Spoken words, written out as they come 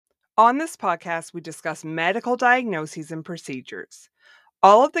On this podcast, we discuss medical diagnoses and procedures.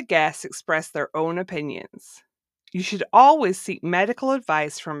 All of the guests express their own opinions. You should always seek medical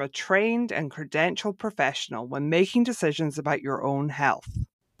advice from a trained and credentialed professional when making decisions about your own health.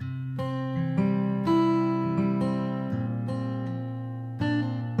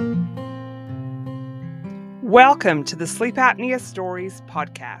 Welcome to the Sleep Apnea Stories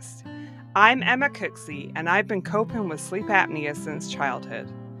podcast. I'm Emma Cooksey, and I've been coping with sleep apnea since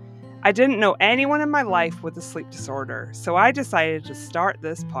childhood. I didn't know anyone in my life with a sleep disorder, so I decided to start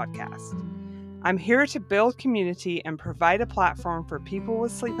this podcast. I'm here to build community and provide a platform for people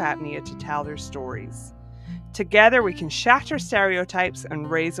with sleep apnea to tell their stories. Together, we can shatter stereotypes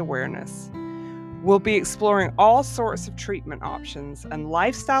and raise awareness. We'll be exploring all sorts of treatment options and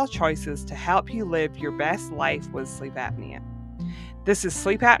lifestyle choices to help you live your best life with sleep apnea. This is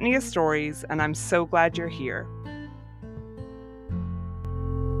Sleep Apnea Stories, and I'm so glad you're here.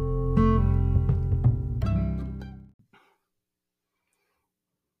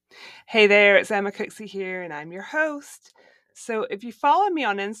 Hey there, it's Emma Cooksey here, and I'm your host. So if you follow me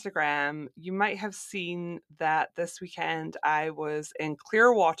on Instagram, you might have seen that this weekend I was in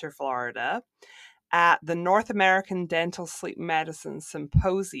Clearwater, Florida at the North American Dental Sleep Medicine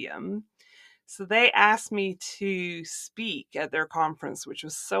Symposium. So they asked me to speak at their conference, which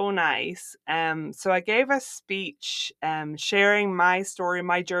was so nice. So I gave a speech sharing my story,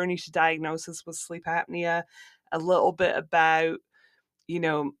 my journey to diagnosis with sleep apnea, a little bit about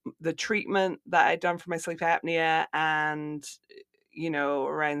the treatment that I'd done for my sleep apnea and,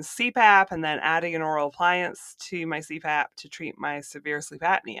 around CPAP and then adding an oral appliance to my CPAP to treat my severe sleep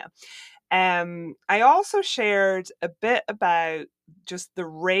apnea. I also shared a bit about just the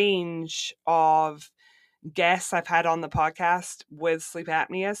range of guests I've had on the podcast with sleep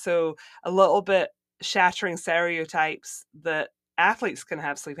apnea. So a little bit shattering stereotypes that athletes can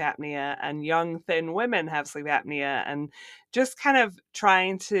have sleep apnea and young, thin women have sleep apnea, and just kind of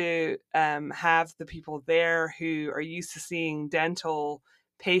trying to have the people there who are used to seeing dental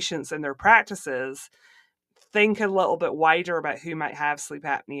patients in their practices think a little bit wider about who might have sleep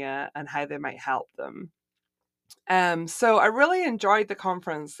apnea and how they might help them. So I really enjoyed the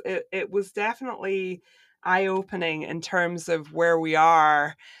conference. It was definitely eye-opening in terms of where we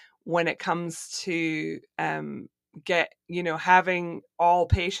are when it comes to having all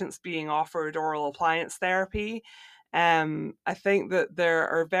patients being offered oral appliance therapy. I think that there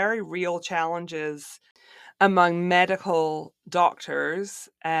are very real challenges among medical doctors,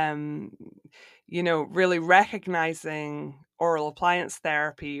 really recognizing oral appliance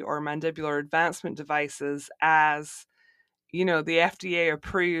therapy or mandibular advancement devices as, the FDA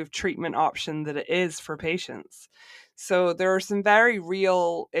approved treatment option that it is for patients. So there are some very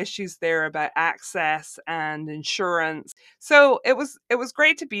real issues there about access and insurance. So it was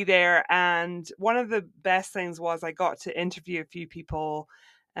great to be there, and one of the best things was I got to interview a few people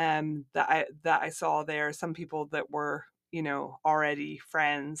that I saw there. Some people that were already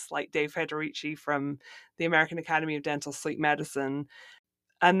friends, like Dave Federici from the American Academy of Dental Sleep Medicine.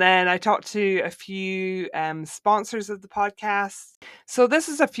 And then I talked to a few sponsors of the podcast. So this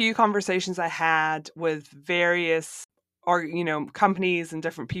is a few conversations I had with various companies and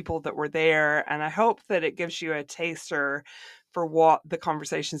different people that were there. And I hope that it gives you a taster for what the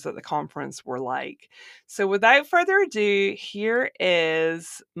conversations at the conference were like. So without further ado, here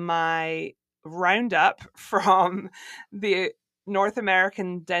is my roundup from the North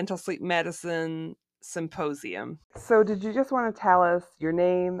American Dental Sleep Medicine Symposium. So did you just want to tell us your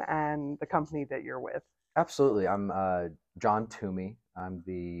name and the company that you're with? Absolutely. I'm John Toomey. I'm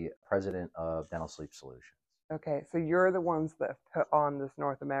the president of Dental Sleep Solutions. Okay, so you're the ones that have put on this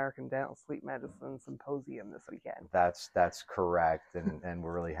North American Dental Sleep Medicine Symposium this weekend. That's correct, and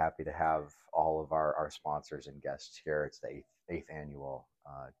we're really happy to have all of our sponsors and guests here. It's the eighth annual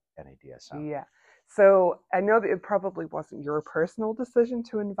NADSM. Yeah. So I know that it probably wasn't your personal decision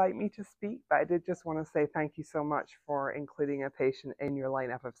to invite me to speak, but I did just want to say thank you so much for including a patient in your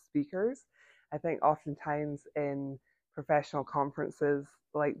lineup of speakers. I think oftentimes in professional conferences,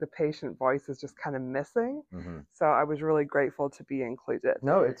 like the patient voice is just kind of missing. Mm-hmm. So I was really grateful to be included.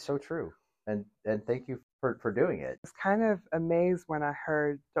 No, it's so true. And thank you for doing it. I was kind of amazed when I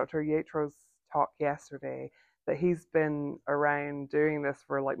heard Dr. Yatro's talk yesterday that he's been around doing this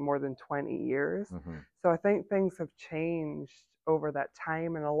for like more than 20 years. Mm-hmm. So I think things have changed over that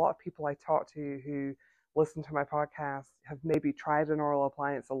time. And a lot of people I talk to who listen to my podcast have maybe tried an oral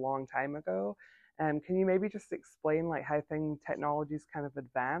appliance a long time ago. Can you maybe just explain like how technology's kind of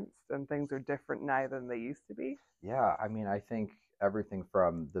advanced and things are different now than they used to be? Yeah, I mean, I think everything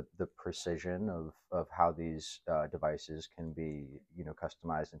from the precision of how these devices can be,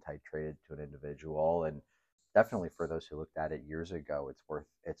 customized and titrated to an individual, and definitely for those who looked at it years ago, it's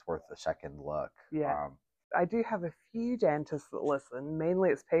worth a second look. Yeah. I do have a few dentists that listen, mainly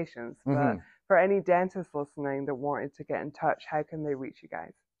it's patients, but Mhm. for any dentists listening that wanted to get in touch, how can they reach you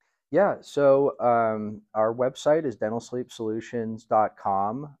guys? Yeah, so our website is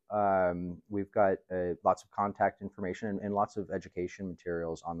dentalsleepsolutions.com. We've got lots of contact information and lots of education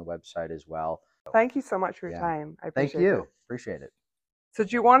materials on the website as well. Thank you so much for your Yeah. time. I Thank appreciate it. you. Appreciate it. So,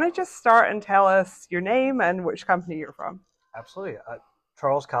 do you want to just start and tell us your name and which company you're from? Absolutely.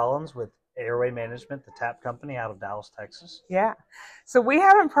 Charles Collins with Airway Management, the TAP company out of Dallas, Texas. Yeah. So, we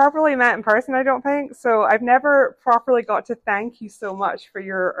haven't properly met in person, I don't think. So, I've never properly got to thank you so much for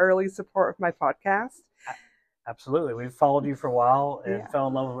your early support of my podcast. Absolutely. We've followed you for a while and Yeah. fell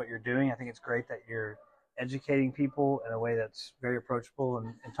in love with what you're doing. I think it's great that you're educating people in a way that's very approachable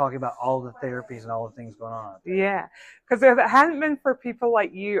and talking about all the therapies and all the things going on out there. Yeah, because if it hadn't been for people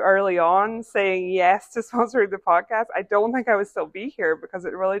like you early on saying yes to sponsoring the podcast, I don't think I would still be here because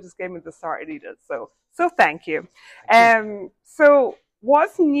it really just gave me the start I needed. So thank you. So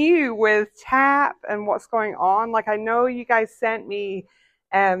what's new with TAP and what's going on? Like I know you guys sent me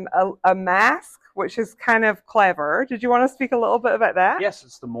a mask, which is kind of clever. Did you want to speak a little bit about that? Yes,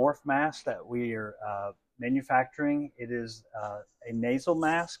 it's the Morph mask that we are manufacturing. It is a nasal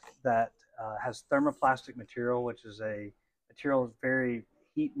mask that has thermoplastic material, which is a material that's very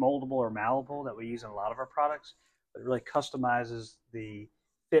heat moldable or malleable that we use in a lot of our products. But it really customizes the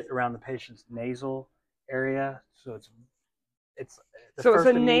fit around the patient's nasal area. So it's the So it's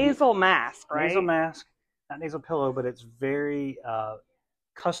first a nasal mask, right? nasal mask, not nasal pillow, but it's very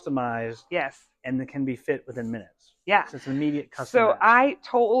customized. Yes. And it can be fit within minutes. Yeah. So it's an immediate custom. So mask. I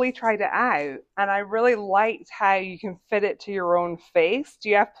totally tried it out and I really liked how you can fit it to your own face. Do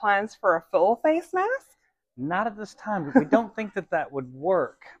you have plans for a full face mask? Not at this time. We don't think that would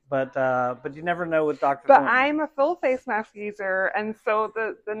work, but you never know with Dr. But Thornton. I'm a full face mask user, and so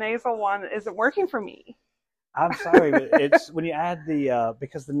the nasal one isn't working for me. I'm sorry, but it's when you add the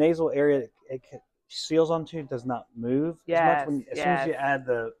because the nasal area it seals onto does not move as much. As soon as you add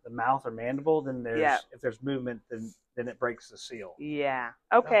the mouth or mandible, then if there's movement, then it breaks the seal. Yeah.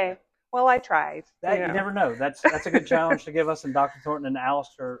 Okay. Well, I tried. You never know. That's a good challenge to give us, and Dr. Thornton and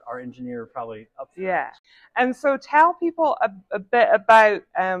Alistair, our engineer, probably up for Yeah. And so tell people a bit about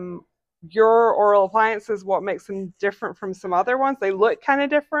your oral appliances, what makes them different from some other ones. They look kind of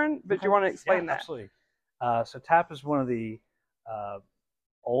different, but do you want to explain that? Absolutely. So TAP is one of the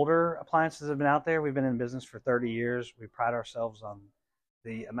older appliances that have been out there. We've been in business for 30 years. We pride ourselves on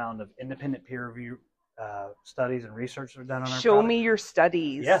the amount of independent peer review studies and research that are done on our Show product. me your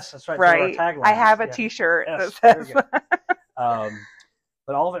studies. Yes, that's right. Right. I have a T-shirt that says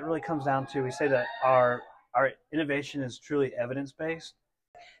but all of it really comes down to, we say that our innovation is truly evidence-based.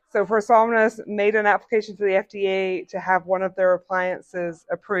 So Somnus made an application to the FDA to have one of their appliances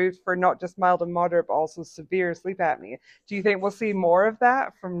approved for not just mild and moderate, but also severe sleep apnea. Do you think we'll see more of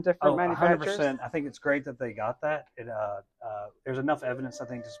that from different manufacturers? 100%. I think it's great that they got that. There's enough evidence, I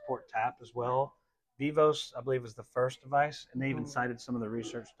think, to support TAP as well. Vivos, I believe, was the first device, and they even cited some of the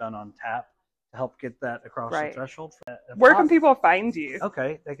research done on TAP to help get that across the threshold. Where can people find you?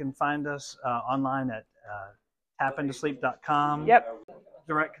 Okay, they can find us online at tapintosleep.com. Yep.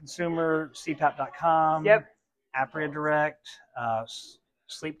 Direct consumer, cpap.com. Yep. Apria Direct.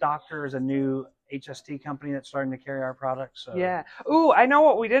 Sleep Doctor is a new HST company that's starting to carry our products. So. Yeah. Ooh, I know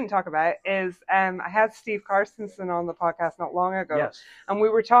what we didn't talk about is I had Steve Carstensen on the podcast not long ago. Yes. And we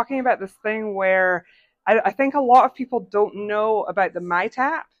were talking about this thing where I think a lot of people don't know about the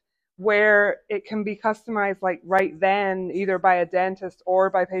MyTap, where it can be customized like right then, either by a dentist or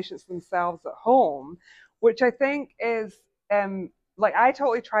by patients themselves at home, which I think is like I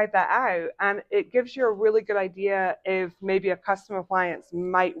totally tried that out, and it gives you a really good idea if maybe a custom appliance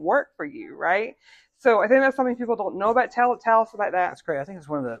might work for you, right? So I think that's something people don't know about. Tell us about that. That's great. I think it's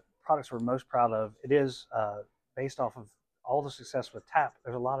one of the products we're most proud of. It is based off of all the success with TAP.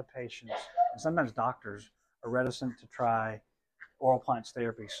 There's a lot of patients, and sometimes doctors, are reticent to try oral appliance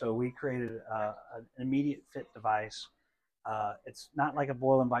therapy. So we created an immediate fit device. It's not like a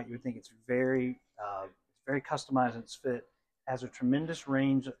boil and bite. You would think. It's very customized in its fit. Has a tremendous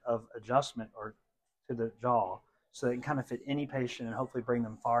range of adjustment or to the jaw, so they can kind of fit any patient and hopefully bring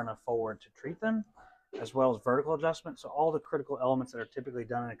them far enough forward to treat them, as well as vertical adjustment. So all the critical elements that are typically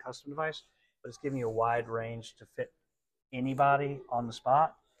done in a custom device, but it's giving you a wide range to fit anybody on the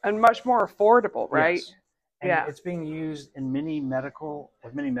spot. And much more affordable, right? Yes. And it's being used in many medical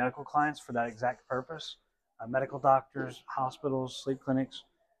clients for that exact purpose. medical doctors, hospitals, sleep clinics.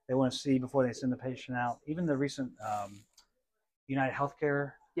 They want to see before they send the patient out. Even the recent United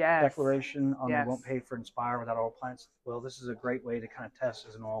Healthcare Yes. declaration on they Yes. won't pay for Inspire without oral appliance. Well, this is a great way to kind of test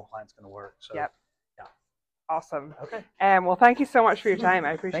is an oral appliance going to work. So, Yep. yeah. Awesome. Okay. Well, thank you so much for your time.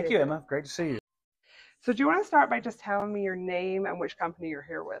 I appreciate it. Thank you, Emma. Great to see you. So do you want to start by just telling me your name and which company you're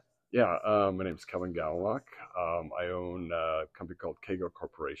here with? Yeah, my name is Kevin Gallock. I own a company called Kago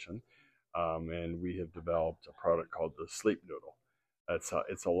Corporation, and we have developed a product called the Sleep Noodle.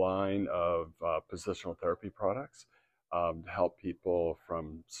 It's a line of positional therapy products to help people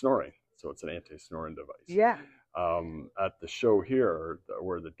from snoring. So it's an anti-snoring device. Yeah. At the show here,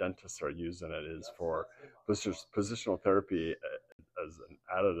 where the dentists are using it, is for positional therapy as an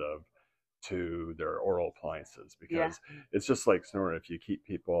additive to their oral appliances, because it's just like snoring. If you keep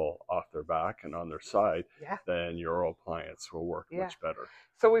people off their back and on their side, then your oral appliance will work much better.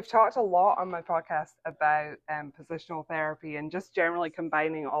 So we've talked a lot on my podcast about positional therapy and just generally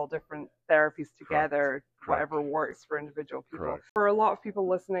combining all different therapies together, whatever works for individual people. For a lot of people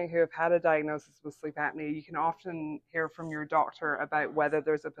listening who have had a diagnosis with sleep apnea, you can often hear from your doctor about whether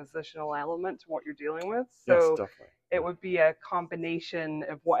there's a positional element to what you're dealing with. So yes, definitely. It would be a combination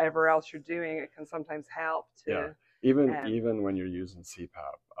of whatever else you're doing. It can sometimes help to... Even when you're using CPAP,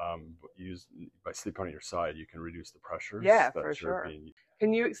 by sleeping on your side, you can reduce the pressures. For sure.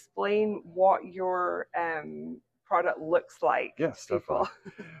 Can you explain what your product looks like? Yes, definitely.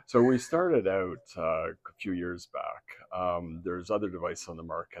 So we started out a few years back. There's other devices on the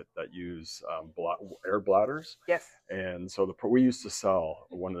market that use air bladders. Yes. And so we used to sell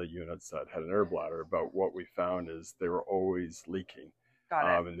one of the units that had an air bladder, but what we found is they were always leaking.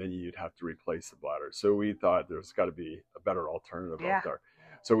 And then you'd have to replace the bladder. So we thought there's got to be a better alternative out there.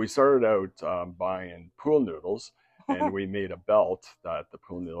 So we started out buying pool noodles, and we made a belt that the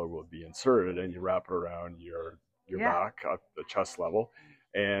pool noodle will be inserted, and you wrap it around your back at the chest level,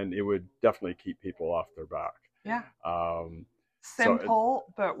 and it would definitely keep people off their back. Yeah. Simple,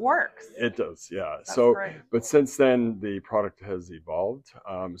 but works. It does, yeah. That's so great. But since then the product has evolved.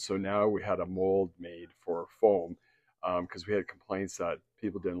 So now we had a mold made for foam, because we had complaints that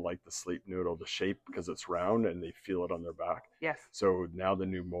people didn't like the sleep noodle, the shape, because it's round and they feel it on their back. Yes. So now the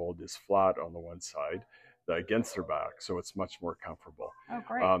new mold is flat on the one side against their back, so it's much more comfortable. Oh,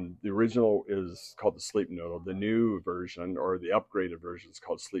 great. The original is called the Sleep Noodle. The new version, or the upgraded version, is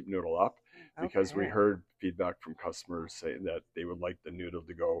called Sleep Noodle Up, because we heard feedback from customers saying that they would like the noodle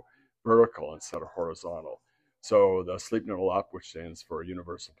to go vertical instead of horizontal. So the Sleep Noodle Up, which stands for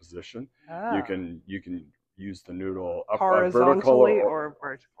universal position, you can use the noodle up horizontally or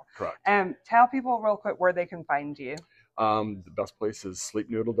vertical. Correct. Tell people real quick where they can find you. The best place is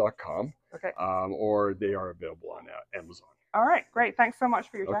sleepnoodle.com. Okay. Or they are available on Amazon. All right, great. Thanks so much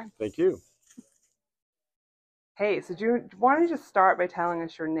for your time. Thank you. Hey, so do you want to just start by telling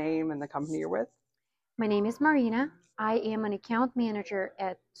us your name and the company you're with? My name is Marina. I am an account manager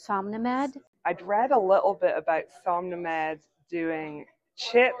at Somnomed. I'd read a little bit about Somnomed doing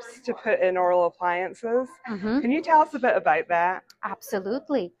chips to put in oral appliances. Can you tell us a bit about that?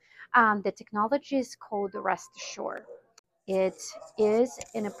 Absolutely. The technology is called Rest Assure. It is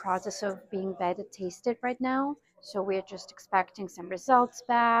in a process of being beta tested right now. So we're just expecting some results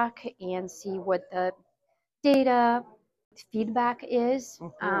back and see what the data feedback is,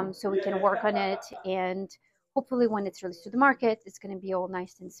 so we can work on it, and hopefully when it's released to the market, it's going to be all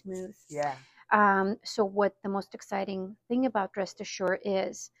nice and smooth. Yeah. So what the most exciting thing about Rest Assure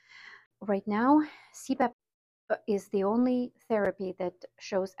is, right now, CPAP is the only therapy that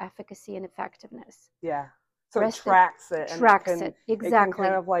shows efficacy and effectiveness. Yeah. So it tracks it. Tracks it, exactly. It can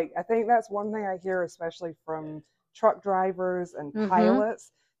kind of like, I think that's one thing I hear, especially from truck drivers and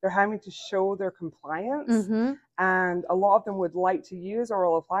pilots. They're having to show their compliance, and a lot of them would like to use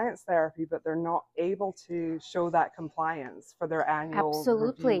oral appliance therapy, but they're not able to show that compliance for their annual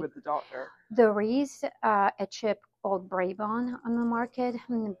review with the doctor. There is a chip called Brabon on the market,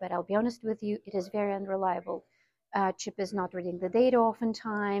 but I'll be honest with you, it is very unreliable. Chip is not reading the data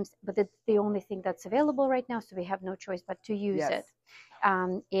oftentimes, but it's the only thing that's available right now, so we have no choice but to use it.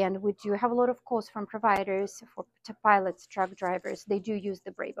 And we do have a lot of calls from providers, to pilots, truck drivers. They do use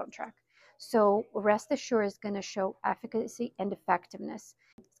the Brabon track. So Rest Assure is going to show efficacy and effectiveness.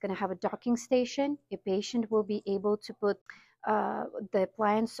 It's going to have a docking station. A patient will be able to put the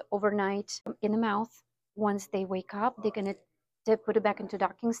appliance overnight in the mouth. Once they wake up, they're going to put it back into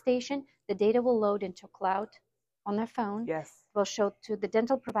docking station. The data will load into cloud on their phone. Yes. Will show to the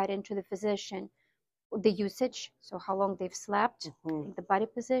dental provider and to the physician the usage, so how long they've slept, the body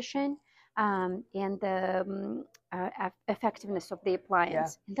position, and the effectiveness of the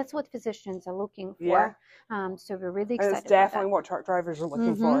appliance. And that's what physicians are looking for. So we're really excited about that. It's definitely what truck drivers are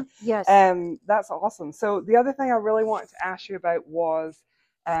looking for. Yes. That's awesome. So the other thing I really wanted to ask you about was,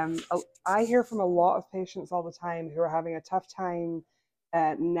 I hear from a lot of patients all the time who are having a tough time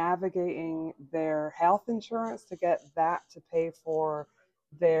navigating their health insurance to get that to pay for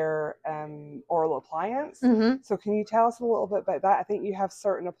their oral appliance. So can you tell us a little bit about that? I think you have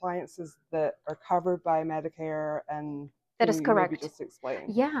certain appliances that are covered by Medicare, and that is correct. Maybe just explain.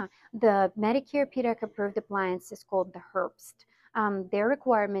 Yeah, the Medicare PREC approved appliance is called the Herbst. Their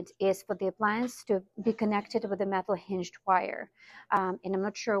requirement is for the appliance to be connected with a metal hinged wire, and I'm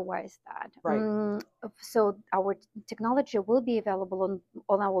not sure why is that. Right. So our technology will be available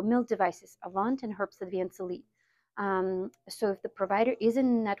on our mill devices, Avant and Herbst Advanced Elite. So if the provider is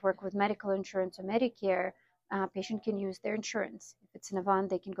in network with medical insurance or Medicare, patient can use their insurance. If it's an Avant,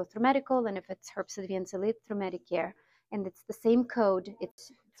 they can go through medical, and if it's Herbst Advanced Elite, through Medicare. And it's the same code.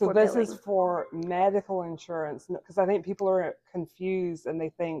 It's so this billing. Is for medical insurance, because I think people are confused and they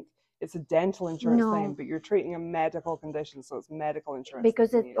think it's a dental insurance thing, but you're treating a medical condition, so it's medical insurance.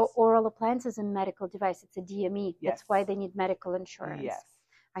 Because oral appliance is a medical device. It's a DME. Yes. That's why they need medical insurance. Yes.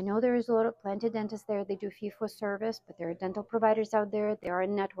 I know there is plenty of dentists there. They do fee for service, but there are dental providers out there. They are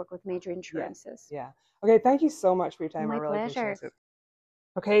in network with major insurances. Yeah. Okay. Thank you so much for your time. My pleasure. Appreciate it.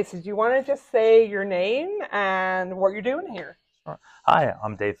 Okay. So do you want to just say your name and what you're doing here? Sure. Hi,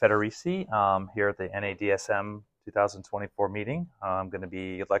 I'm Dave Federici. Here at the NADSM 2024 meeting. I'm going to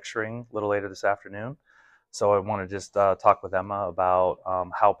be lecturing a little later this afternoon. So I want to just talk with Emma about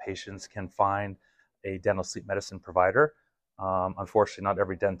how patients can find a dental sleep medicine provider. Unfortunately, not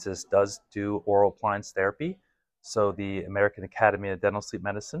every dentist does do oral appliance therapy. So the American Academy of Dental Sleep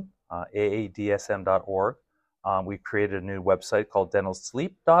Medicine, AADSM.org, we've created a new website called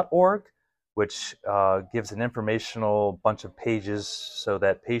dentalsleep.org, which gives an informational bunch of pages so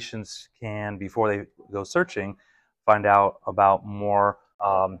that patients can, before they go searching, find out about more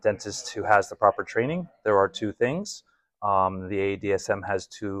dentists who has the proper training. There are two things. The AADSM has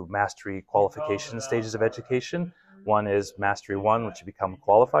two mastery qualification stages of education. One is Mastery 1, which you become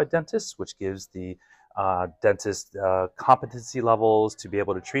qualified dentist, which gives the dentist competency levels to be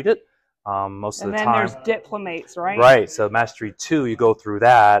able to treat it. Most of the time. And then there's diplomates, right? Right. So Mastery 2, you go through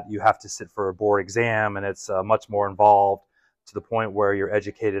that. You have to sit for a board exam, and it's much more involved to the point where you're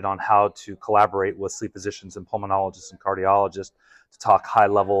educated on how to collaborate with sleep physicians and pulmonologists and cardiologists to talk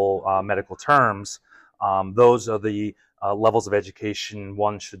high-level medical terms. Those are the levels of education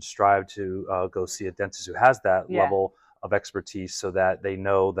one should strive to go see a dentist who has that level of expertise, so that they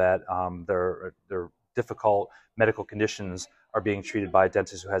know that their difficult medical conditions are being treated by a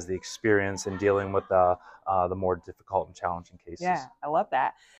dentist who has the experience in dealing with the more difficult and challenging cases. Yeah, I love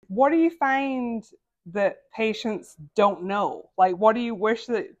that. What do you find that patients don't know? Like, what do you wish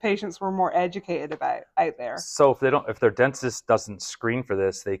that patients were more educated about out there? So if their dentist doesn't screen for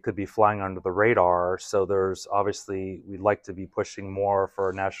this, they could be flying under the radar. So there's obviously, we'd like to be pushing more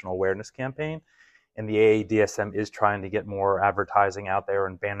for a national awareness campaign. And the AADSM is trying to get more advertising out there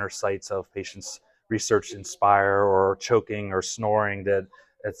and banner sites of patients research Inspire or choking or snoring, that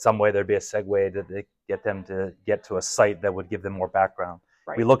in some way there'd be a segue that they get them to get to a site that would give them more background.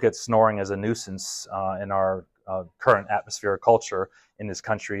 Right. We look at snoring as a nuisance in our current atmosphere of culture in this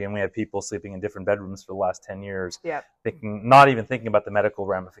country, and we have people sleeping in different bedrooms for the last 10 years, not even thinking about the medical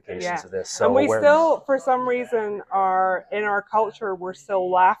ramifications of this. So and we still, for some reason, are in our culture, we're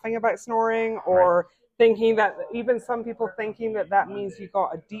still laughing about snoring, or thinking that, even some people thinking that that means you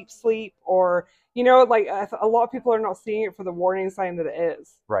got a deep sleep, or, you know, like a lot of people are not seeing it for the warning sign that it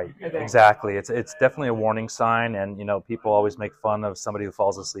is. Right, exactly. It's definitely a warning sign, and, you know, people always make fun of somebody who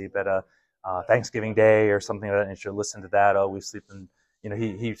falls asleep at a Thanksgiving Day or something like that, and you should listen to that. Oh, we sleep in, you know,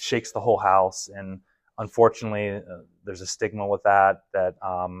 he shakes the whole house, and unfortunately, there's a stigma with that,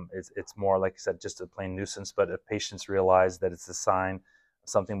 it's more, like I said, just a plain nuisance. But if patients realize that it's a sign of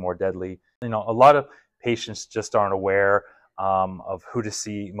something more deadly, you know, a lot of patients just aren't aware of who to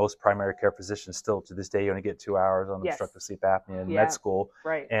see. Most primary care physicians still to this day, you only get 2 hours on obstructive sleep apnea in med school,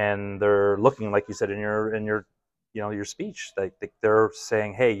 and they're looking, like you said in your you know, your speech, they're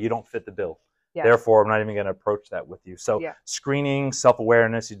saying, hey, you don't fit the bill. Therefore, I'm not even going to approach that with you. So screening,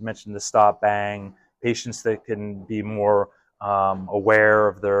 self-awareness, you'd mentioned the stop bang, patients that can be more aware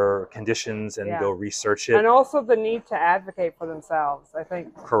of their conditions and go research it. And also the need to advocate for themselves, I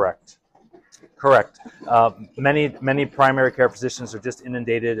think. Correct. Many primary care physicians are just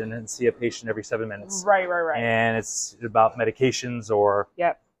inundated and then see a patient every 7 minutes. Right. And it's about medications or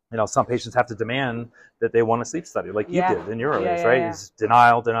some patients have to demand that they want a sleep study, like you did in your earlies, right? Yeah. It's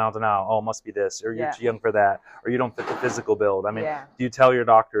denial. Oh, it must be this, or you're too young for that, or you don't fit the physical build. I mean, do you tell your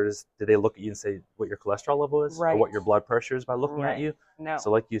doctors, do they look at you and say what your cholesterol level is, or what your blood pressure is by looking at you? No. So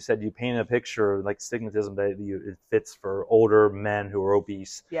like you said, you paint a picture like stigmatism that it fits for older men who are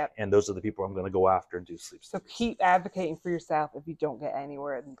obese, and those are the people I'm going to go after and do sleep studies. So keep advocating for yourself if you don't get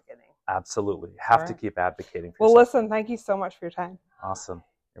anywhere in the beginning. Absolutely. Have to keep advocating for yourself. Well, listen, thank you so much for your time. Awesome.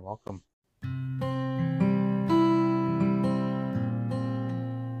 You're welcome.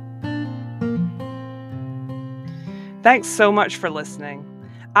 Thanks so much for listening.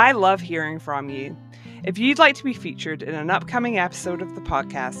 I love hearing from you. If you'd like to be featured in an upcoming episode of the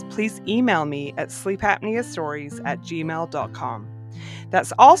podcast, please email me at sleepapneastories@gmail.com.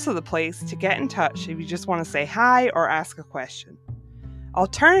 That's also the place to get in touch if you just want to say hi or ask a question.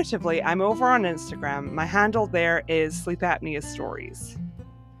 Alternatively, I'm over on Instagram. My handle there is Sleep Apnea Stories.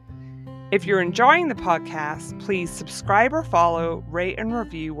 If you're enjoying the podcast, please subscribe or follow, rate and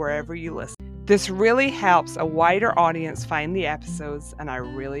review wherever you listen. This really helps a wider audience find the episodes, and I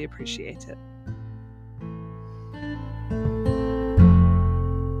really appreciate it.